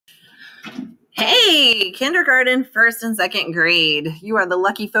Hey, kindergarten, first and second grade. You are the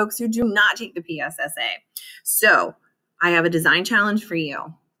lucky folks who do not take the PSSA. So I have a design challenge for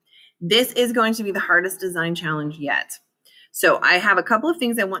you. This is going to be the hardest design challenge yet. So I have a couple of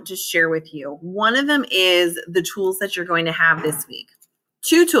things I want to share with you. One of them is the tools that you're going to have this week.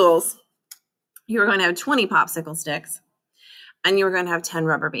 2 tools. You're going to have 20 popsicle sticks and you're going to have 10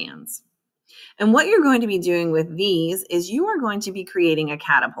 rubber bands. And what you're going to be doing with these is you are going to be creating a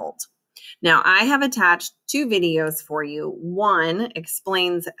catapult. Now, I have attached 2 videos for you. One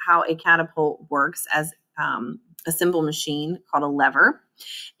explains how a catapult works as a simple machine called a lever.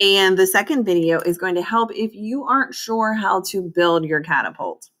 And the second video is going to help if you aren't sure how to build your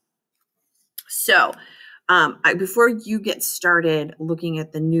catapult. So before you get started looking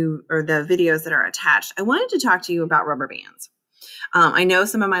at the videos that are attached, I wanted to talk to you about rubber bands. I know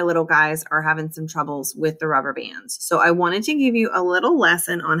some of my little guys are having some troubles with the rubber bands. So I wanted to give you a little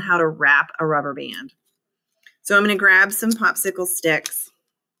lesson on how to wrap a rubber band. So I'm going to grab some popsicle sticks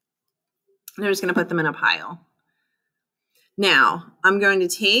and I'm just going to put them in a pile. Now I'm going to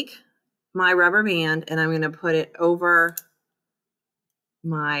take my rubber band and I'm going to put it over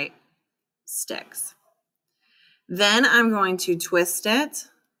my sticks. Then I'm going to twist it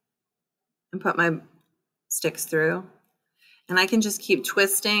and put my sticks through. And I can just keep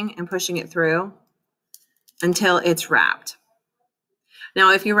twisting and pushing it through until it's wrapped.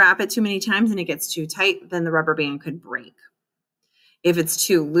 Now, if you wrap it too many times and it gets too tight, then the rubber band could break. If it's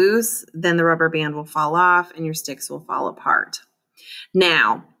too loose, then the rubber band will fall off and your sticks will fall apart.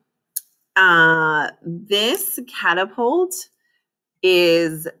 Now, this catapult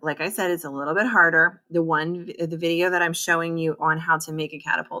is, like I said, it's a little bit harder. The video that I'm showing you on how to make a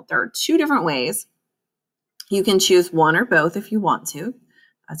catapult, there are 2 different ways. You can choose one or both if you want to.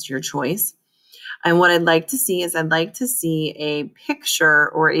 That's your choice. And what I'd like to see is I'd like to see a picture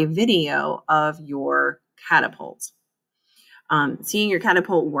or a video of your catapult. Seeing your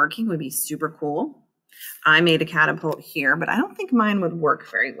catapult working would be super cool. I made a catapult here, but I don't think mine would work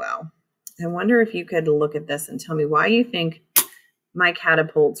very well. I wonder if you could look at this and tell me why you think my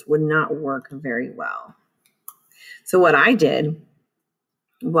catapults would not work very well. So what I did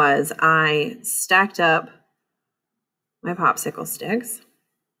was I stacked up my popsicle sticks.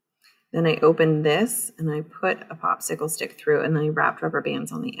 Then I opened this and I put a popsicle stick through and then I wrapped rubber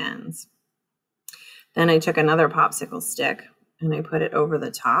bands on the ends. Then I took another popsicle stick and I put it over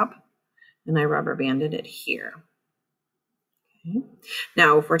the top and I rubber banded it here. Okay.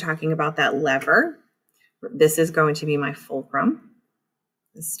 Now, if we're talking about that lever, this is going to be my fulcrum,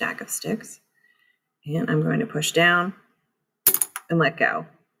 this stack of sticks. And I'm going to push down and let go.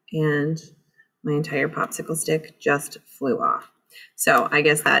 And my entire popsicle stick just flew off. So I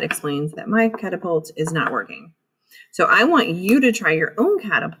guess that explains that my catapult is not working. So I want you to try your own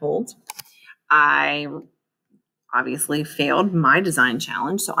catapult. I obviously failed my design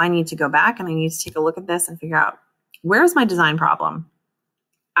challenge, so I need to go back and I need to take a look at this and figure out where's my design problem.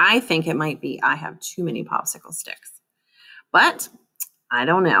 I think it might be I have too many popsicle sticks, but I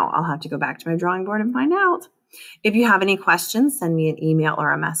don't know. I'll have to go back to my drawing board and find out. If you have any questions, send me an email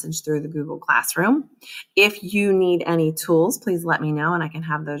or a message through the Google Classroom. If you need any tools, please let me know and I can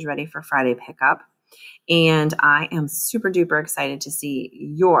have those ready for Friday pickup. And I am super duper excited to see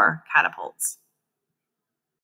your catapults.